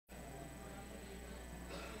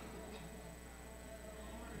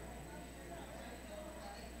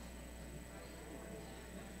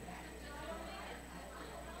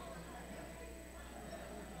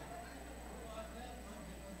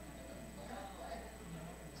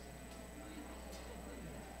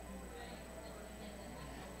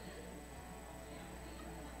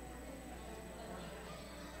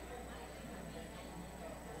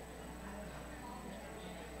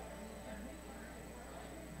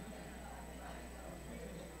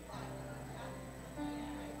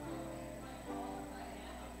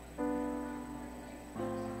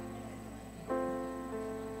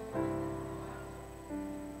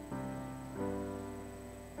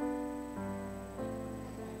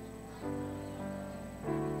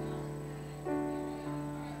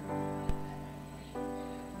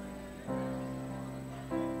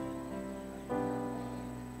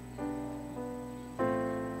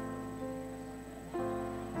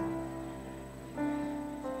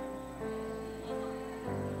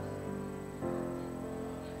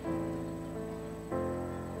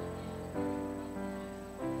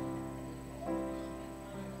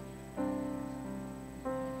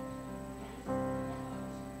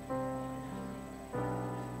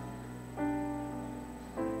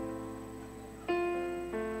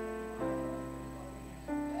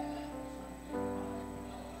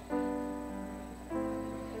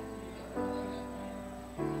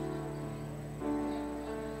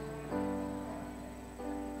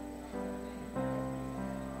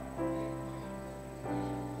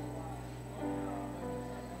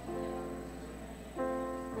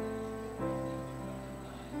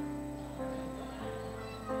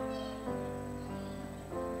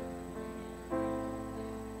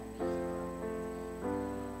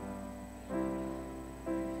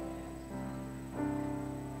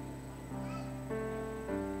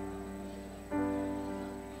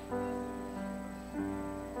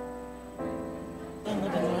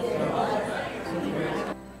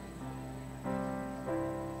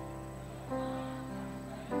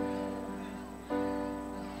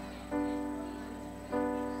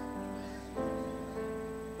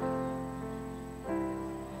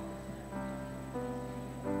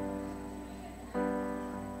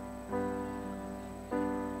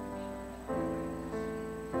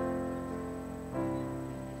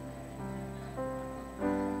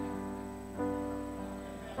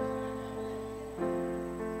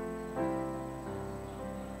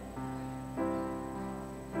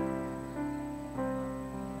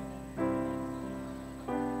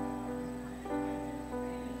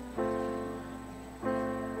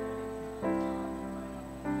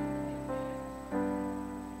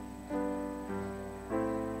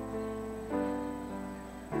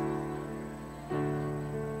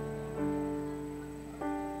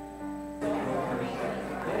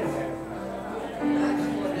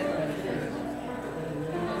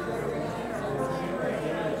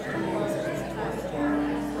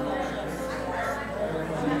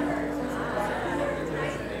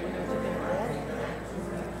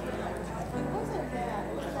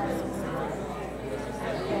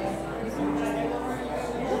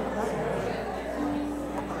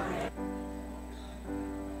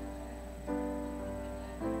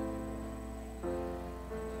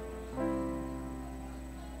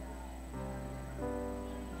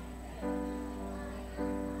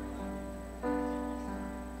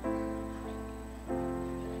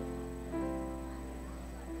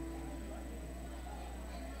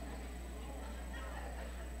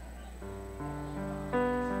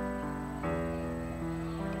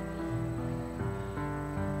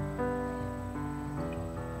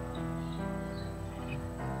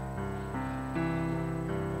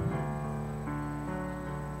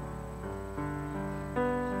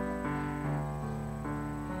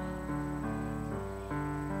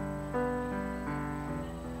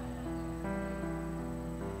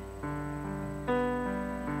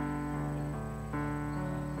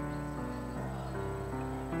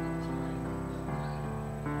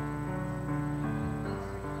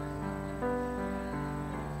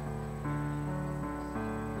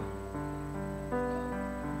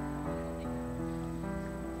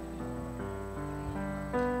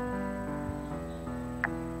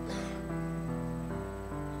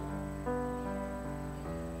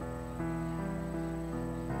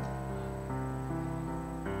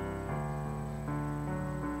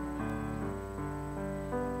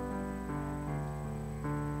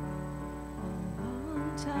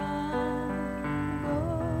time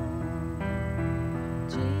goes.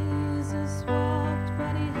 Jesus walked,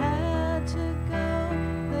 but he had to go.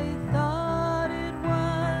 They thought it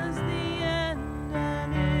was the end,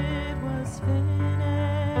 and it was finished.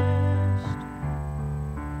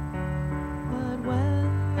 But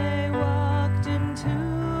when they walked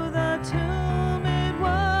into the tomb, it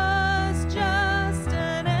was just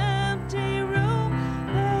an empty room.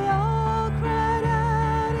 They all cried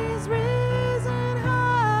out, he's risen,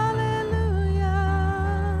 hallelujah.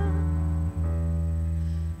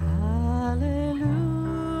 Hallelujah.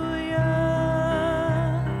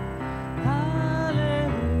 Hallelujah.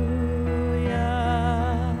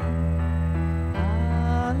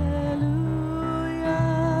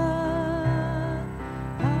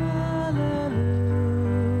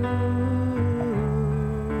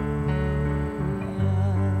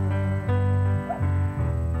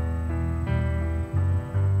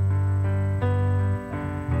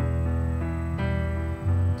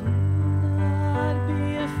 Do not be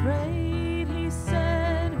afraid, he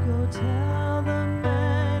said. Go tell the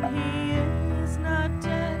men he is not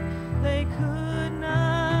dead. They could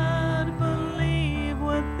not believe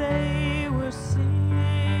what they were seeing.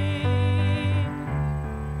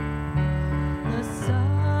 The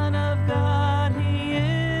Son of God, he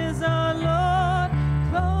is our Lord,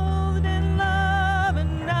 clothed in love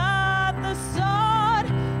and not the sword.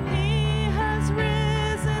 He has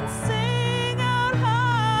risen, sing out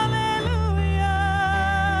hallelujah.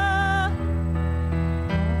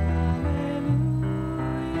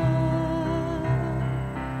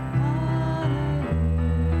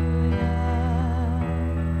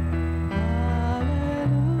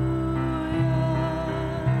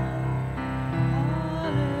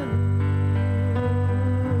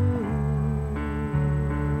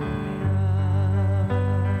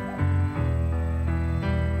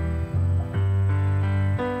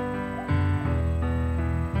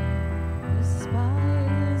 Despite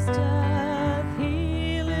his death,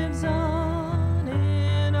 he lives on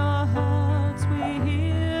in our hearts. We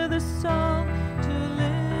hear the song to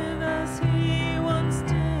live as he once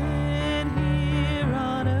did here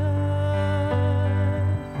on earth.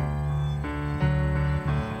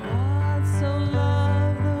 God so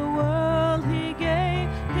loved the world, he gave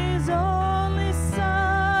his only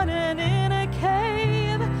Son, and in a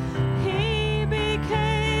cave he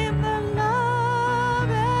became the love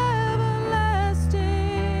everlasting.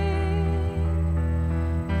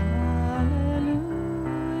 Hallelujah.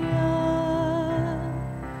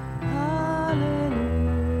 Hallelujah.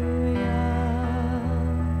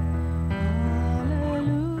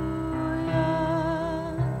 Hallelujah.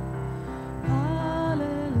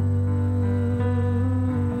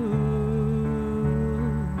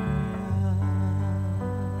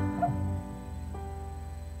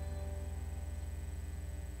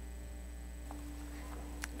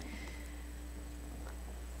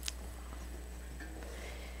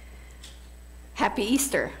 Happy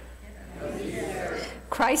Easter.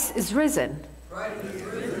 Christ is risen.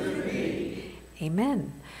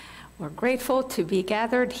 Amen. We're grateful to be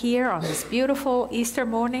gathered here on this beautiful Easter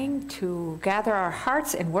morning to gather our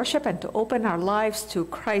hearts in worship and to open our lives to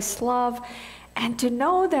Christ's love and to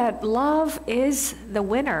know that love is the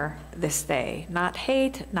winner this day. Not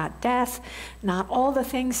hate, not death, not all the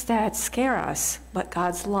things that scare us, but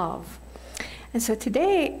God's love. And so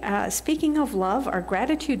today, speaking of love, our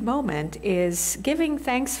gratitude moment is giving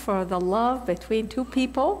thanks for the love between two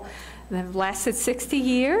people that have lasted 60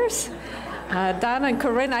 years, Don and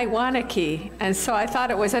Corinne Iwaniki. And so I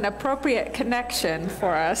thought it was an appropriate connection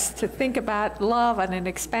for us to think about love and an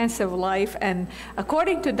expansive life. And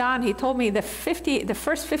according to Don, he told me the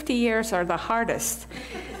first 50 years are the hardest.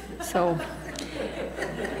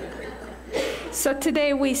 So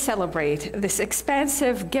today we celebrate this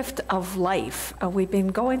expansive gift of life. We've been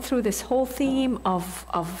going through this whole theme of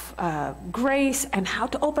grace and how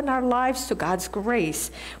to open our lives to God's grace.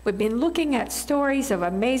 We've been looking at stories of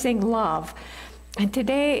amazing love. And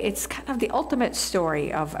today it's kind of the ultimate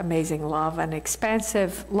story of amazing love and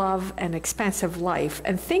expansive life.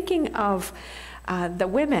 And thinking of the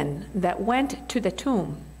women that went to the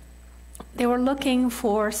tomb. They were looking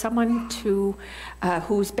for someone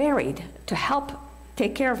who's buried to help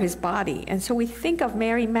take care of his body. And so we think of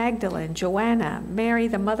Mary Magdalene, Joanna, Mary,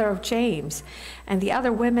 the mother of James, and the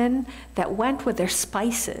other women that went with their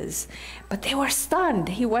spices. But they were stunned.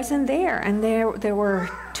 He wasn't there. And there were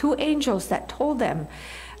two angels that told them,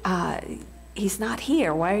 he's not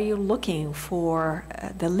here. Why are you looking for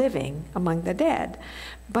the living among the dead?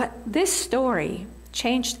 But this story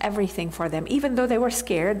changed everything for them. Even though they were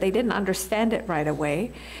scared, they didn't understand it right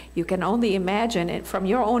away. You can only imagine it from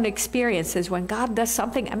your own experiences. When God does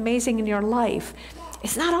something amazing in your life,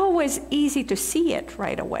 it's not always easy to see it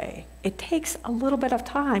right away. It takes a little bit of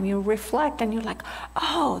time. You reflect and you're like,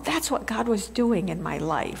 oh, that's what God was doing in my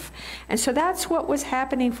life. And so that's what was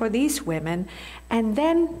happening for these women. And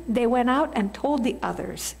then they went out and told the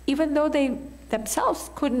others, even though they themselves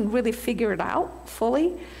couldn't really figure it out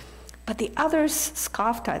fully. But the others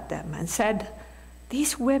scoffed at them and said,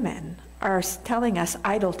 these women are telling us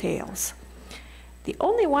idle tales. The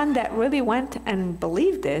only one that really went and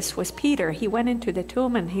believed this was Peter. He went into the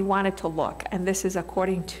tomb and he wanted to look. And this is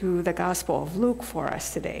according to the Gospel of Luke for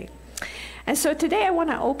us today. And so today I want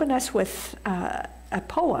to open us with a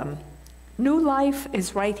poem, New Life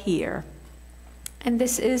is Right Here. And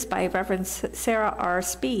this is by Reverend Sarah R.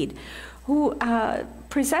 Speed, who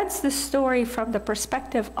presents the story from the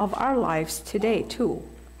perspective of our lives today too.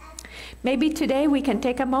 Maybe today we can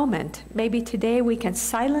take a moment. Maybe today we can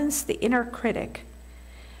silence the inner critic.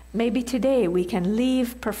 Maybe today we can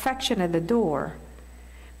leave perfection at the door.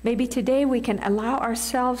 Maybe today we can allow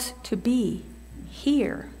ourselves to be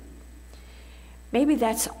here. Maybe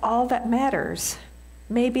that's all that matters.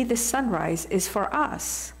 Maybe the sunrise is for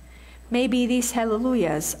us. Maybe these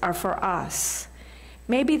hallelujahs are for us.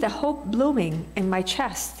 Maybe the hope blooming in my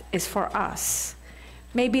chest is for us.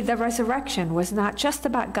 Maybe the resurrection was not just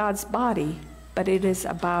about God's body, but it is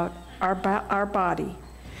about our body.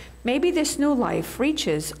 Maybe this new life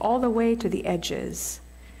reaches all the way to the edges.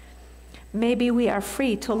 Maybe we are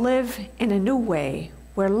free to live in a new way,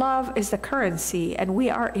 where love is the currency and we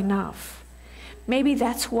are enough. Maybe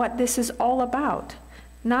that's what this is all about.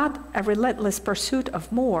 Not a relentless pursuit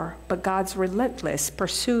of more, but God's relentless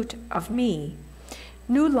pursuit of me.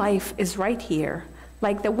 New life is right here,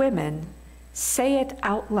 like the women. Say it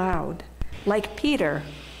out loud. Like Peter,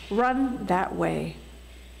 run that way.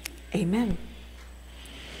 Amen.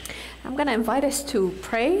 I'm going to invite us to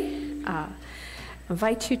pray.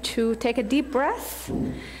 Invite you to take a deep breath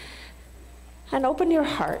and open your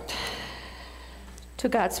heart to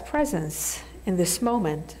God's presence in this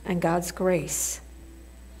moment and God's grace.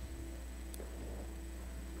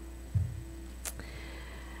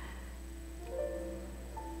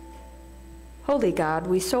 Holy God,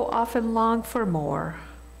 we so often long for more.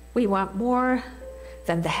 We want more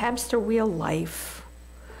than the hamster wheel life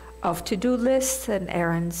of to-do lists and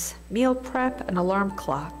errands, meal prep and alarm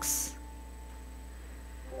clocks.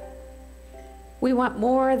 We want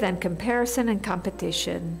more than comparison and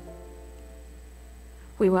competition.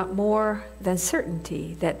 We want more than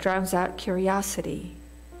certainty that drowns out curiosity.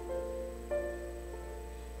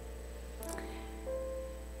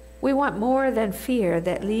 We want more than fear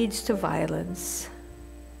that leads to violence.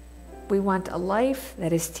 We want a life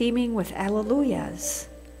that is teeming with alleluias.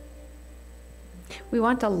 We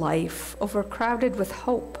want a life overcrowded with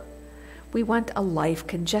hope. We want a life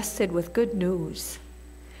congested with good news.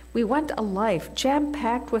 We want a life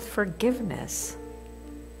jam-packed with forgiveness.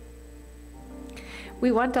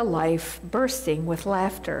 We want a life bursting with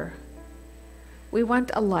laughter. We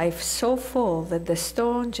want a life so full that the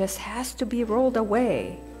stone just has to be rolled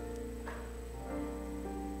away.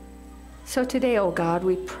 So today, O God,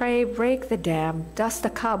 we pray, break the dam, dust the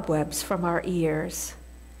cobwebs from our ears.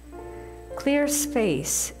 Clear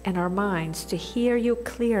space in our minds to hear you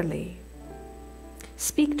clearly.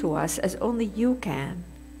 Speak to us as only you can.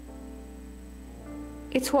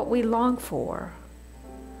 It's what we long for.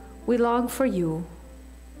 We long for you.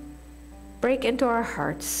 Break into our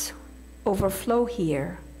hearts, overflow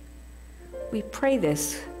here. We pray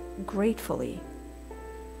this gratefully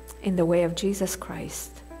in the way of Jesus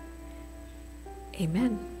Christ.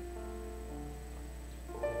 Amen.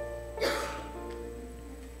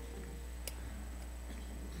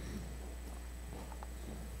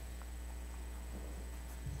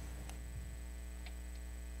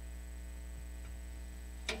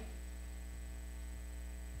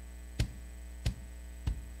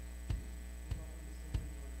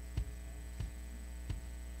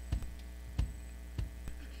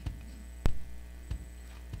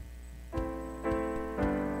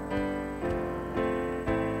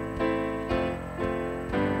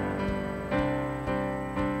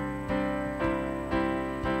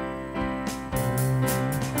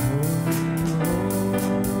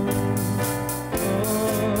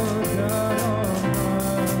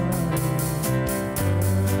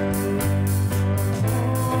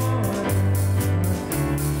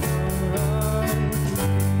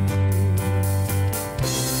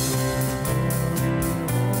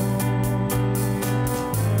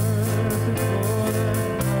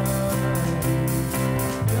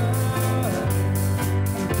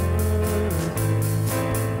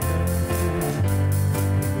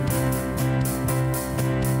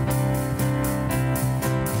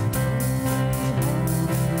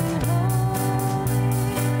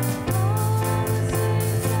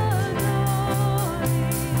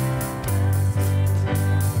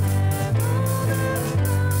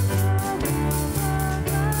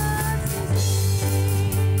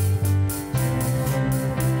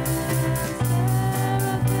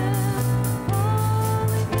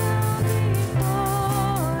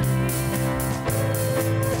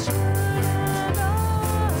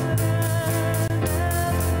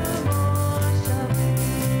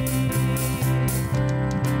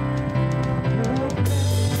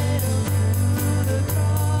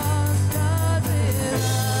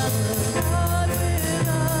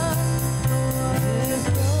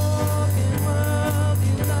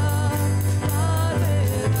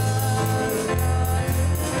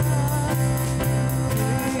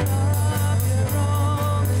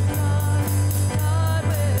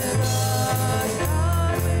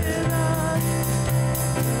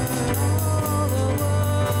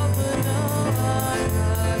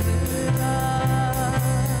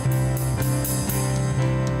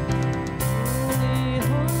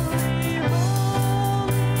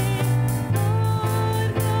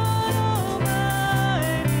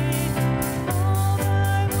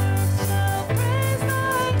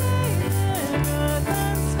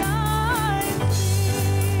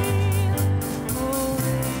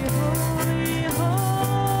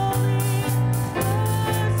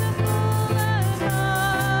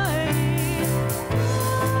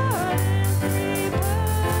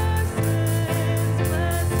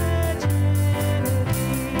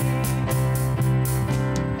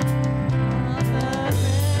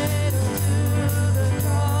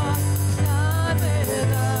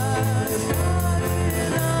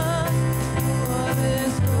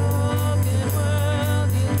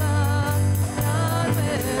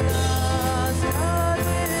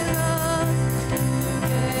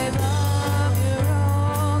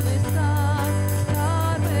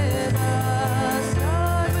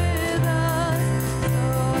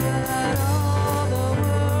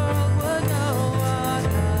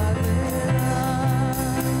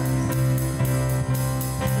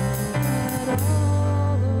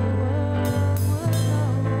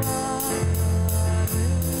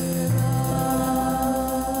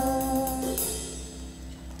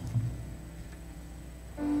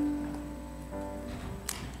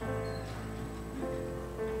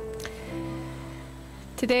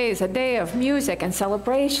 Today is a day of music and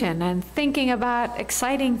celebration and thinking about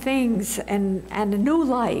exciting things and a new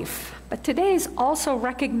life. But today is also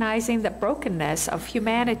recognizing the brokenness of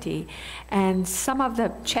humanity and some of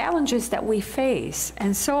the challenges that we face.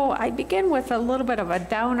 And so I begin with a little bit of a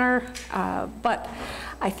downer, but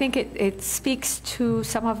I think it speaks to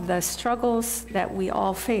some of the struggles that we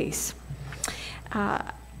all face.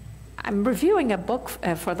 I'm reviewing a book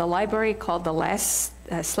for the library called The Last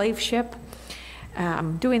Slave Ship.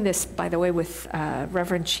 I'm doing this, by the way, with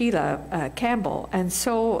Reverend Sheila Campbell. And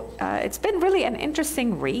so it's been really an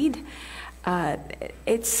interesting read.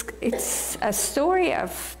 It's a story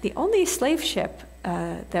of the only slave ship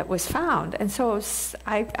that was found. And so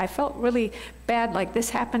I felt really bad, like this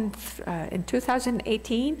happened in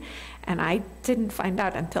 2018, and I didn't find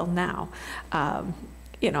out until now.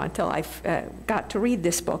 Until I got to read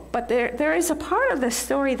this book. But there is a part of the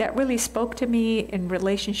story that really spoke to me in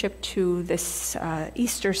relationship to this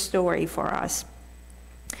Easter story for us.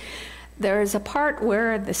 There is a part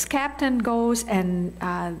where this captain goes and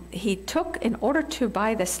he took, in order to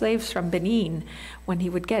buy the slaves from Benin, when he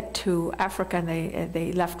would get to Africa, and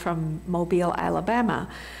they left from Mobile, Alabama,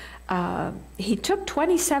 he took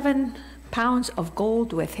 27 pounds of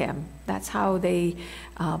gold with him. That's how they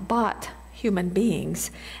bought human beings.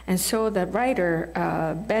 And so the writer,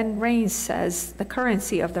 Ben Raines, says the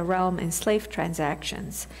currency of the realm in slave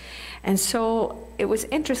transactions. And so it was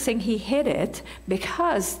interesting, he hid it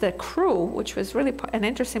because the crew, which was really an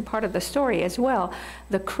interesting part of the story as well,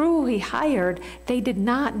 the crew he hired, they did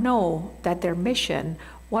not know that their mission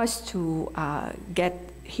was to get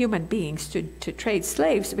human beings to trade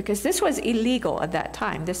slaves, because this was illegal at that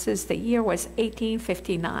time. The year was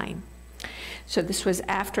 1859. So this was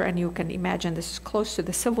after, and you can imagine this is close to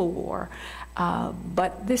the Civil War,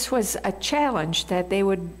 but this was a challenge that they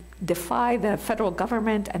would defy the federal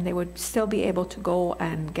government and they would still be able to go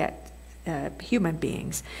and get human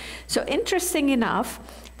beings. So interesting enough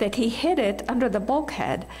that he hid it under the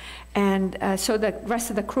bulkhead, and so the rest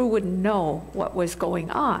of the crew wouldn't know what was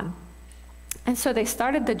going on. And so they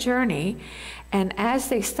started the journey, and as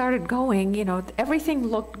they started going, everything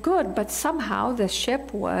looked good, but somehow the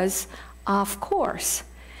ship was off course.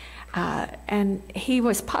 And he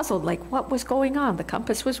was puzzled, like what was going on? The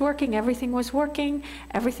compass was working, everything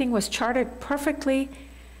was charted perfectly.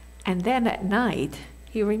 And then at night,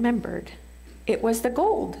 he remembered it was the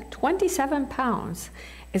gold. 27 pounds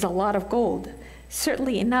is a lot of gold,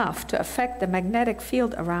 certainly enough to affect the magnetic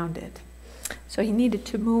field around it. So he needed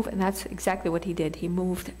to move, and that's exactly what he did. He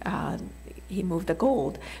moved the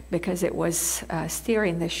gold because it was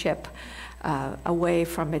steering the ship away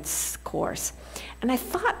from its course. And I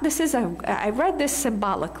thought I read this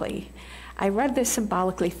symbolically.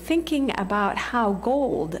 Thinking about how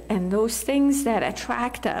gold and those things that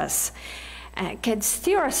attract us can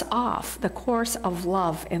steer us off the course of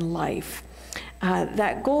love in life.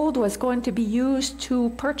 That gold was going to be used to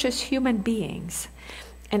purchase human beings.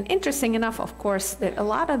 And interesting enough, of course, that a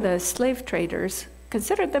lot of the slave traders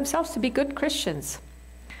considered themselves to be good Christians.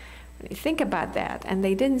 You think about that, and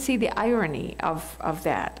they didn't see the irony of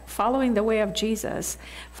that, following the way of Jesus,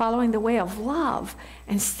 following the way of love,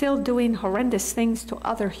 and still doing horrendous things to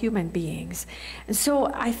other human beings. And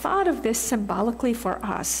so I thought of this symbolically for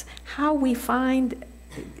us, how we find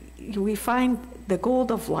the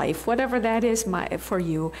gold of life, whatever that is for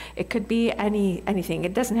you. It could be anything.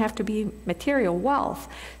 It doesn't have to be material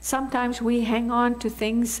wealth. Sometimes we hang on to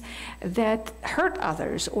things that hurt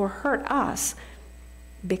others or hurt us,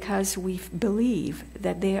 because we believe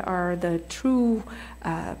that they are the true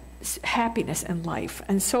happiness in life.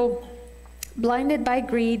 And so, blinded by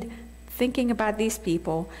greed, thinking about these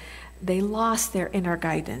people, they lost their inner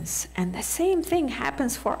guidance. And the same thing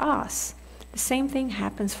happens for us. The same thing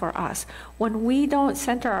happens for us. When we don't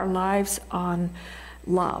center our lives on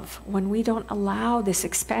love, when we don't allow this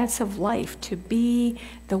expansive life to be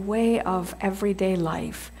the way of everyday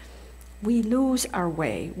life, we lose our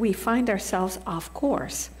way. We find ourselves off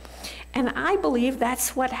course. And I believe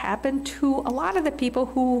that's what happened to a lot of the people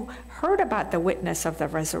who heard about the witness of the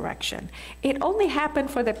resurrection. It only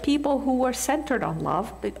happened for the people who were centered on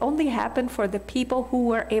love. It only happened for the people who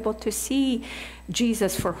were able to see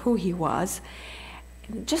Jesus for who he was.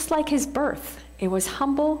 Just like his birth, it was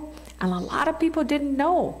humble, and a lot of people didn't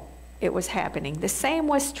know it was happening. The same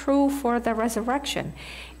was true for the resurrection.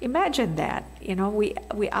 Imagine that.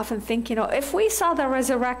 We often think, if we saw the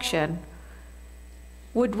resurrection,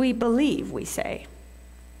 would we believe, we say?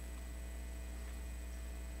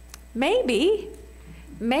 Maybe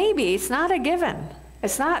it's not a given.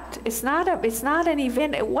 It's not an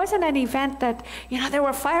event. It wasn't an event that, there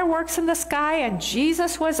were fireworks in the sky and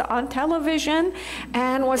Jesus was on television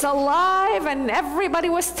and was alive and everybody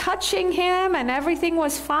was touching him and everything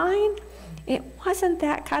was fine. It wasn't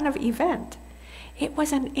that kind of event. It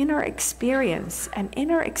was an inner experience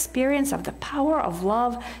of the power of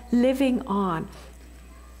love living on.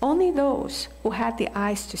 Only those who had the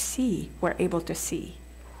eyes to see were able to see.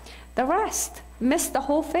 The rest missed the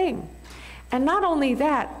whole thing. And not only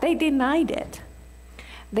that, they denied it.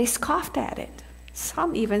 They scoffed at it.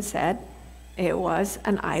 Some even said it was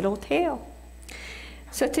an idle tale.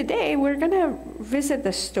 So today we're going to visit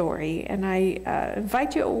the story, and I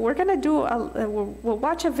invite you. We're going to do we'll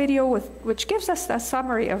watch a video which gives us a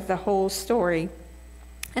summary of the whole story,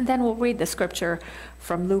 and then we'll read the scripture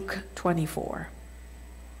from Luke 24.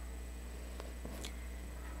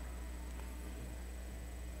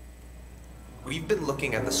 We've been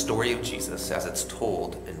looking at the story of Jesus as it's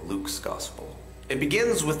told in Luke's gospel. It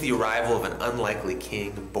begins with the arrival of an unlikely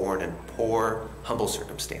king born in poor, humble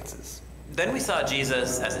circumstances. Then we saw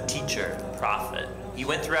Jesus as a teacher and prophet. He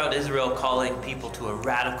went throughout Israel calling people to a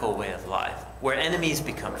radical way of life, where enemies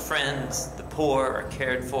become friends, the poor are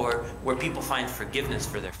cared for, where people find forgiveness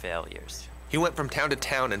for their failures. He went from town to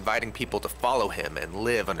town inviting people to follow him and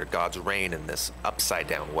live under God's reign in this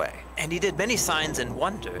upside-down way. And he did many signs and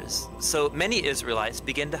wonders, so many Israelites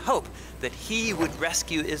began to hope that he would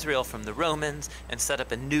rescue Israel from the Romans and set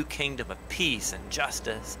up a new kingdom of peace and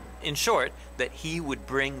justice. In short, that he would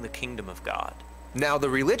bring the kingdom of God. Now, the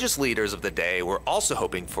religious leaders of the day were also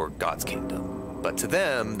hoping for God's kingdom, but to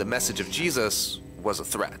them, the message of Jesus was a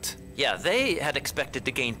threat. Yeah, they had expected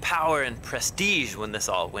to gain power and prestige when this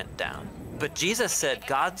all went down. But Jesus said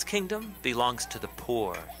God's kingdom belongs to the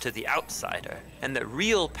poor, to the outsider, and that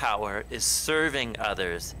real power is serving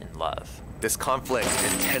others in love. This conflict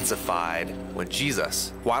intensified when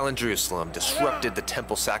Jesus, while in Jerusalem, disrupted the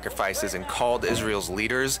temple sacrifices and called Israel's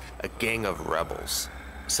leaders a gang of rebels.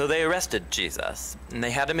 So they arrested Jesus, and they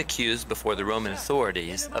had him accused before the Roman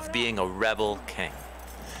authorities of being a rebel king.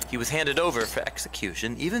 He was handed over for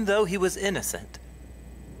execution, even though he was innocent.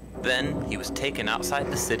 Then he was taken outside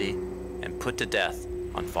the city and put to death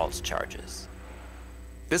on false charges.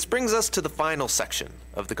 This brings us to the final section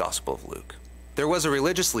of the Gospel of Luke. There was a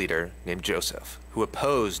religious leader named Joseph who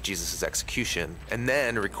opposed Jesus' execution and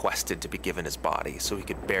then requested to be given his body so he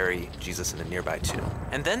could bury Jesus in a nearby tomb.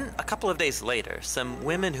 And then a couple of days later, some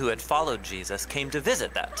women who had followed Jesus came to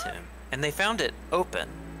visit that tomb, and they found it open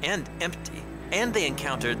and empty. And they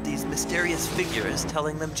encountered these mysterious figures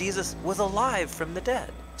telling them Jesus was alive from the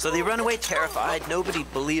dead. So they run away terrified. Nobody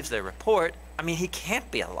believes their report. I mean, he can't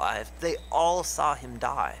be alive. They all saw him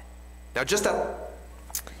die. Now just All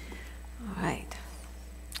right.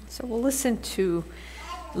 So we'll listen to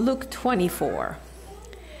Luke 24.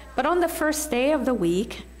 But on the first day of the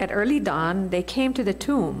week, at early dawn, they came to the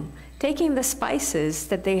tomb, taking the spices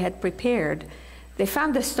that they had prepared. They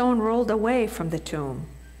found the stone rolled away from the tomb.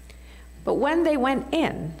 But when they went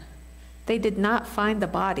in, they did not find the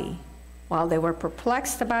body. While they were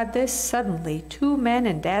perplexed about this, suddenly 2 men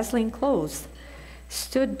in dazzling clothes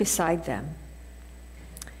stood beside them.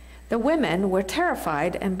 The women were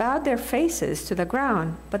terrified and bowed their faces to the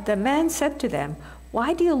ground, but the men said to them,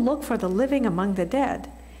 "Why do you look for the living among the dead?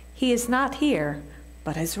 He is not here,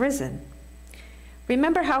 but has risen.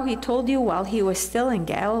 Remember how he told you while he was still in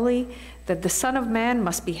Galilee that the Son of Man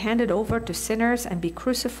must be handed over to sinners and be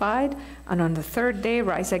crucified, and on the third day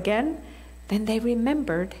rise again?" Then they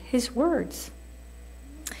remembered his words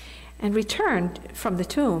and returned from the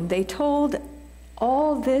tomb. They told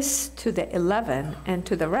all this to the 11 and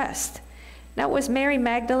to the rest. That was Mary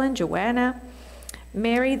Magdalene, Joanna,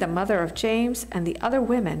 Mary, the mother of James, and the other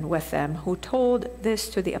women with them who told this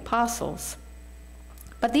to the apostles.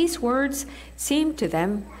 But these words seemed to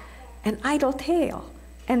them an idle tale,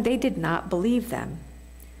 and they did not believe them.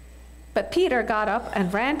 But Peter got up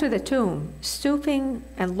and ran to the tomb. Stooping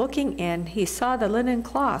and looking in, he saw the linen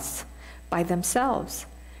cloths by themselves.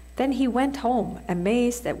 Then he went home,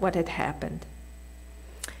 amazed at what had happened.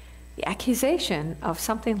 The accusation of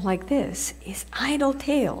something like this is idle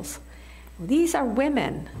tales. These are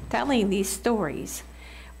women telling these stories.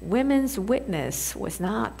 Women's witness was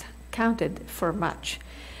not counted for much.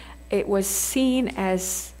 It was seen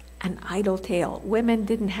as an idle tale. Women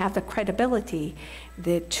didn't have the credibility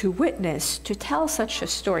to witness, to tell such a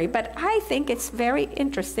story. But I think it's very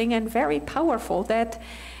interesting and very powerful that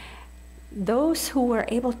those who were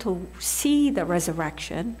able to see the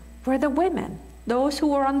resurrection were the women. Those who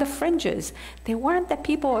were on the fringes, they weren't the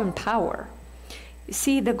people in power. You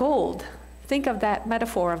see, the gold, think of that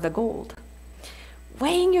metaphor of the gold.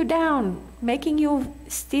 weighing you down, making you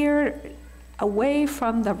steer away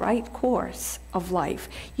from the right course of life.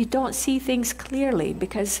 You don't see things clearly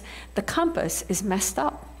because the compass is messed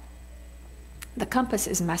up. The compass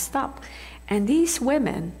is messed up. And these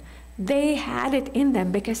women, they had it in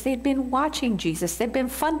them because they'd been watching Jesus. They'd been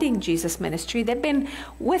funding Jesus' ministry. They'd been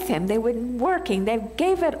with him. They were working. They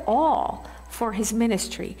gave it all for his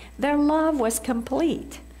ministry. Their love was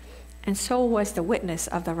complete. And so was the witness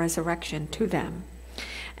of the resurrection to them.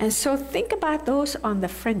 And so think about those on the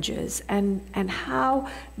fringes and how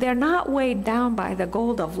they're not weighed down by the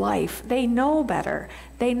gold of life. They know better.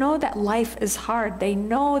 They know that life is hard. They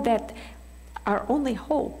know that our only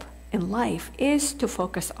hope in life is to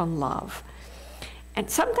focus on love. And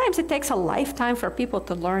sometimes it takes a lifetime for people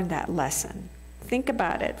to learn that lesson. Think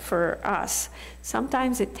about it for us.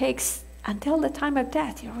 Sometimes it takes until the time of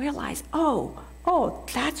death. You realize, oh,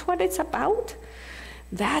 that's what it's about?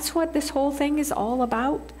 That's what this whole thing is all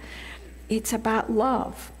about? It's about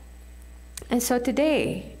love. And so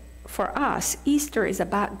today, for us, Easter is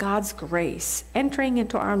about God's grace entering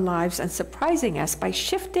into our lives and surprising us by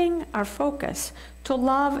shifting our focus to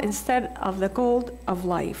love instead of the gold of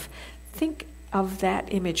life. Think of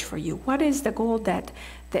that image for you. What is the gold that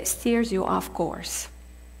steers you off course?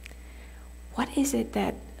 What is it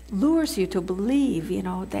that lures you to believe,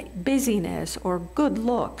 that busyness or good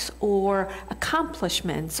looks or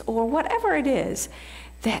accomplishments or whatever it is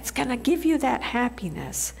that's going to give you that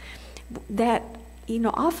happiness that,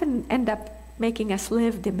 often end up making us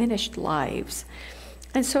live diminished lives.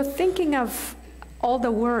 And so thinking of all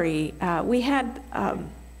the worry, we had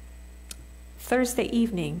Thursday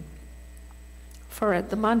evening for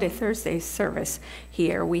the Monday, Thursday service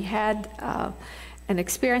here, we had an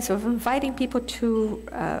experience of inviting people to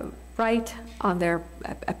write on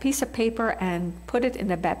a piece of paper and put it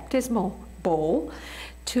in a baptismal bowl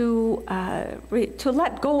to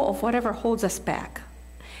let go of whatever holds us back.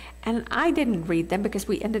 And I didn't read them because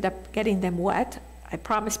we ended up getting them wet. I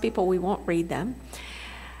promised people we won't read them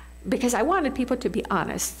because I wanted people to be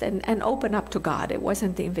honest and open up to God. It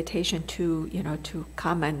wasn't the invitation to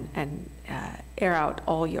come and air out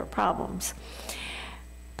all your problems.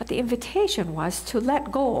 But the invitation was to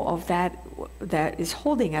let go of that is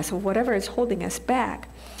holding us, of whatever is holding us back.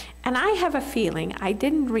 And I have a feeling, I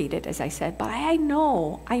didn't read it, as I said, but I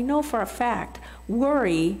know for a fact,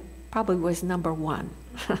 worry probably was number one.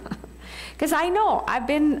 Because I know, I've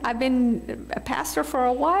been a pastor for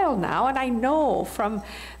a while now, and I know from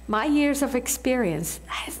my years of experience,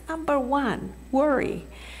 that's number one, worry.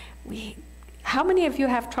 How many of you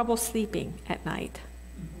have trouble sleeping at night?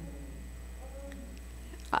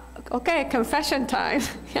 Okay, confession time.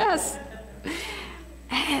 Yes.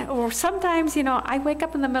 Or sometimes, I wake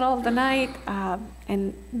up in the middle of the night,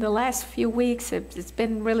 and the last few weeks, it's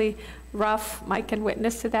been really rough. Mike can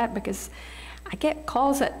witness to that because I get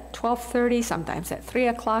calls at 12:30, sometimes at 3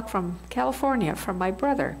 o'clock from California from my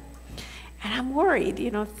brother. And I'm worried,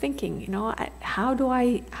 thinking, how do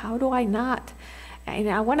I not? And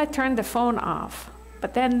I want to turn the phone off.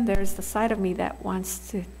 But then there's the side of me that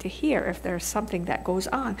wants to hear if there's something that goes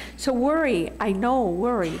on. So worry, I know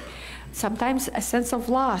worry. Sometimes a sense of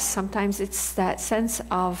loss. Sometimes it's that sense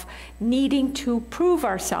of needing to prove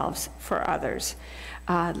ourselves for others.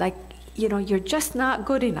 You're just not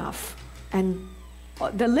good enough. And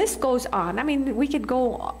the list goes on. I mean, we could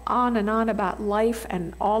go on and on about life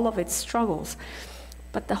and all of its struggles.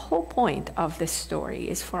 But the whole point of this story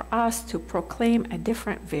is for us to proclaim a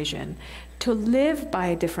different vision, to live by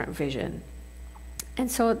a different vision. And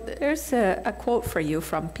so there's a quote for you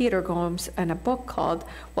from Peter Gomes in a book called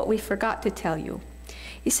What We Forgot to Tell You.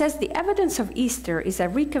 He says, the evidence of Easter is a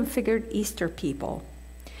reconfigured Easter people.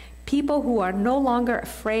 People who are no longer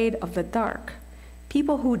afraid of the dark.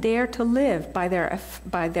 People who dare to live by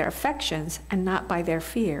their affections and not by their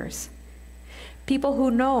fears. People who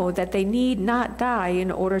know that they need not die in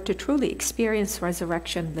order to truly experience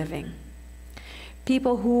resurrection living.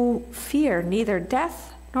 People who fear neither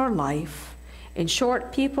death nor life. In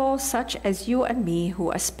short, people such as you and me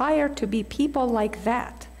who aspire to be people like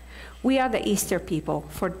that. We are the Easter people,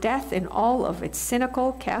 for death in all of its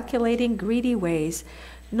cynical, calculating, greedy ways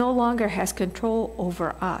no longer has control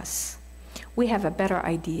over us. We have a better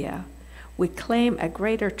idea. We claim a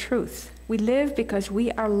greater truth. We live because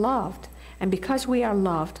we are loved, and because we are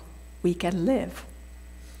loved, we can live.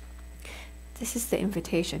 This is the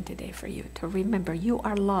invitation today for you to remember you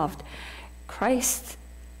are loved. Christ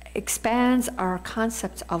expands our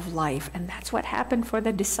concepts of life, and that's what happened for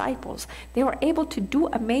the disciples. They were able to do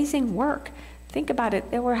amazing work. Think about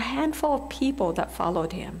it. There were a handful of people that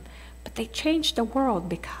followed him, but they changed the world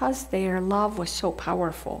because their love was so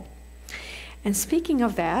powerful. And speaking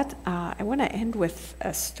of that, I want to end with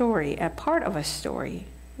a story, a part of a story.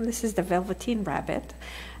 This is the Velveteen Rabbit.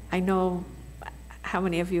 I know how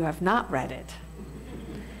many of you have not read it.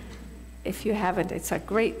 If you haven't, it's a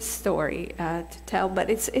great story to tell,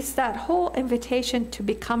 but it's that whole invitation to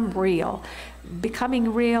become real.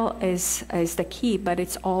 Becoming real is the key, but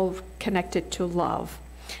it's all connected to love.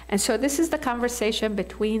 And so this is the conversation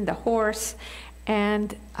between the horse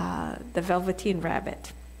and the Velveteen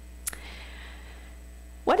Rabbit.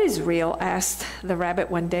 "What is real?" asked the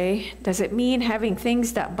rabbit one day. "Does it mean having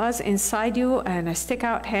things that buzz inside you and a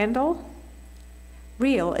stick-out handle?"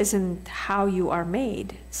 "Real isn't how you are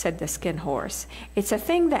made," said the skin horse. "It's a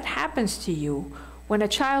thing that happens to you when a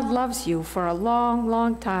child loves you for a long,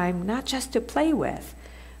 long time, not just to play with,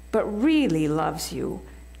 but really loves you.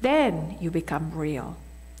 Then you become real."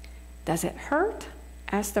 "Does it hurt?"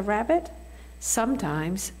 asked the rabbit.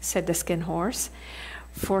 "Sometimes," said the skin horse,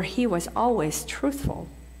 for he was always truthful.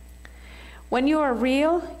 "When you are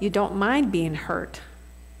real, you don't mind being hurt."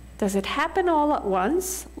 "Does it happen all at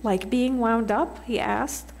once, like being wound up?" he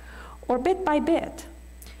asked, "or bit by bit?"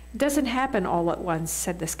 "It doesn't happen all at once,"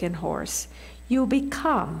 said the skin horse. "You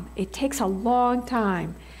become. It takes a long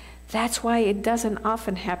time. That's why it doesn't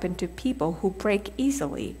often happen to people who break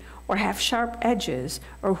easily, or have sharp edges,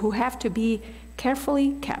 or who have to be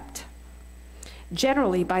carefully kept.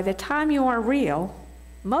 Generally, by the time you are real,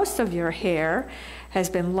 most of your hair has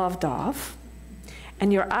been loved off,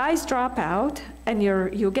 and your eyes drop out, and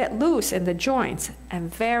you get loose in the joints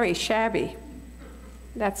and very shabby."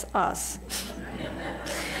 That's us.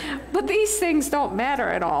 But these things don't matter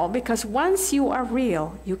at all, because once you are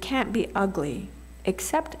real, you can't be ugly,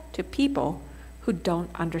 except to people who don't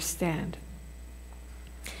understand.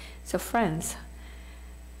 So friends,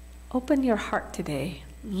 open your heart today.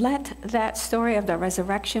 Let that story of the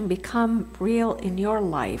resurrection become real in your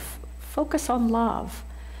life. Focus on love.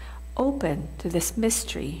 Open to this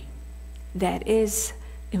mystery that is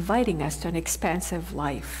inviting us to an expansive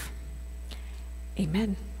life.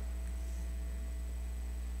 Amen.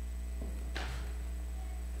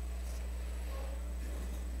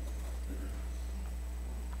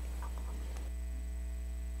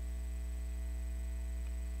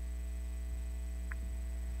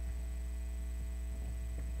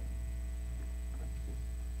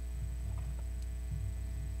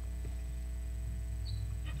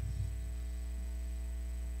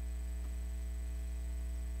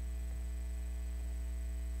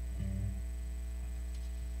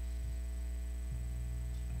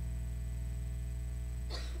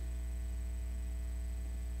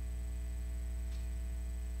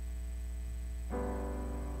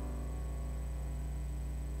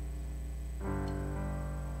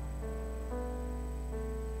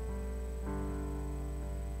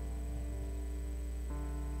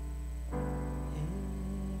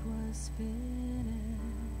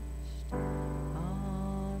 Finished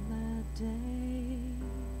on that day.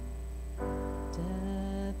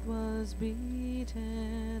 Death was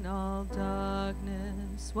beaten, all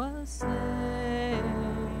darkness was slain.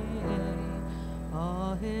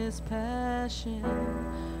 All his passion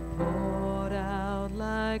poured out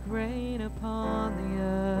like rain upon the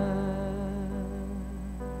earth.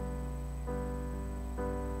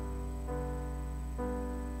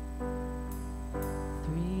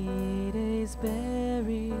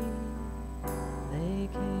 Buried, they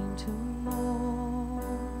came to mourn.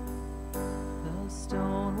 The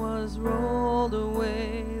stone was rolled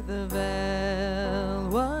away, the veil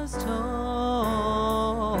was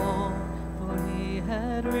torn, for he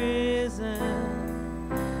had risen.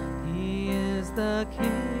 He is the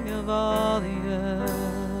King of all the earth.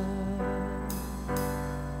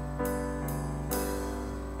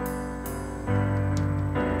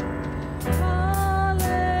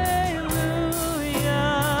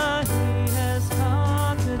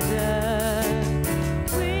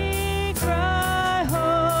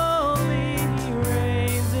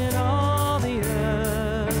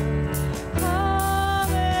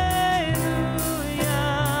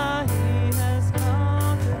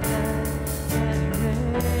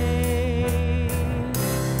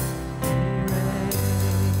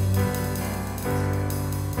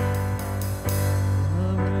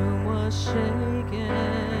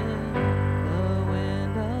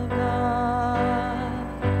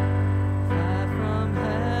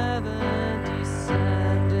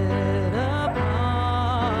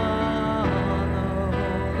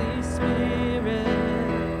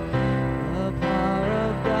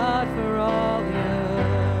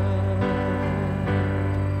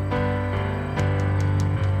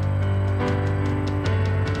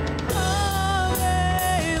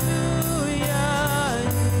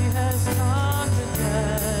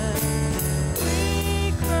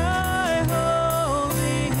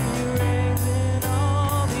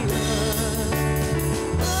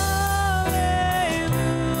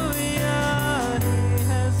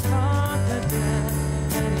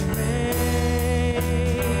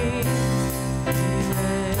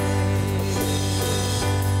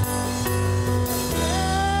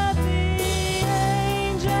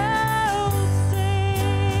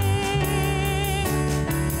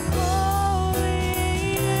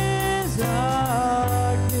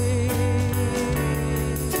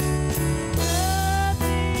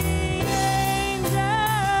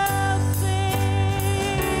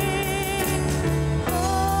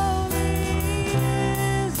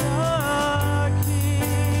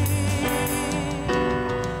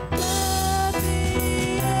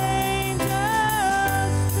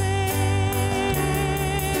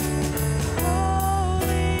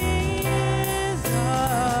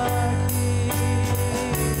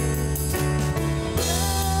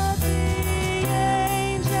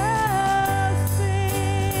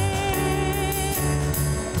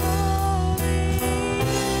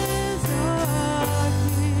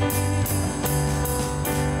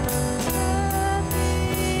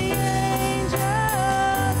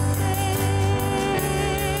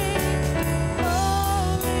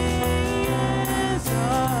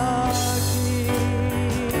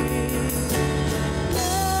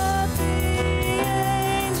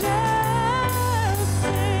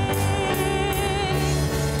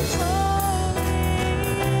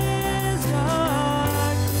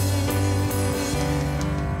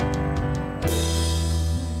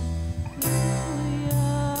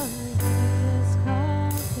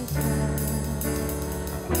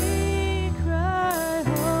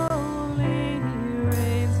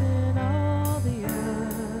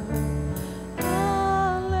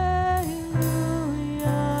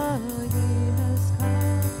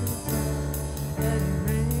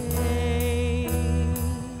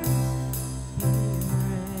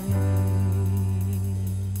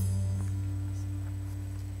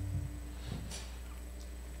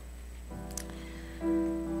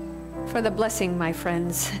 for the blessing, my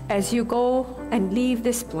friends. As you go and leave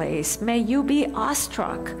this place, may you be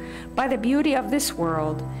awestruck by the beauty of this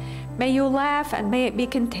world. May you laugh and may it be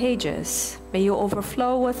contagious. May you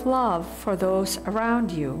overflow with love for those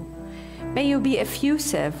around you. May you be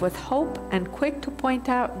effusive with hope and quick to point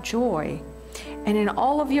out joy. And in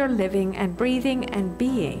all of your living and breathing and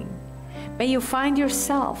being, may you find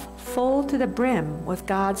yourself full to the brim with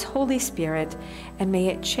God's Holy Spirit, and may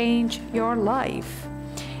it change your life.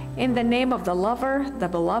 In the name of the lover, the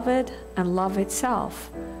beloved, and love itself,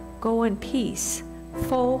 go in peace,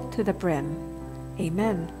 full to the brim.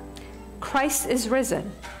 Amen. Christ is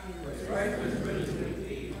risen.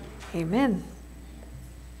 Amen.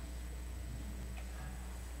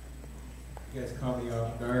 You guys caught me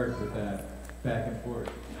off guard with that back and forth.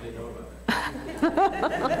 I didn't know about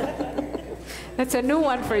that. That's a new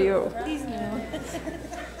one for you. Please no.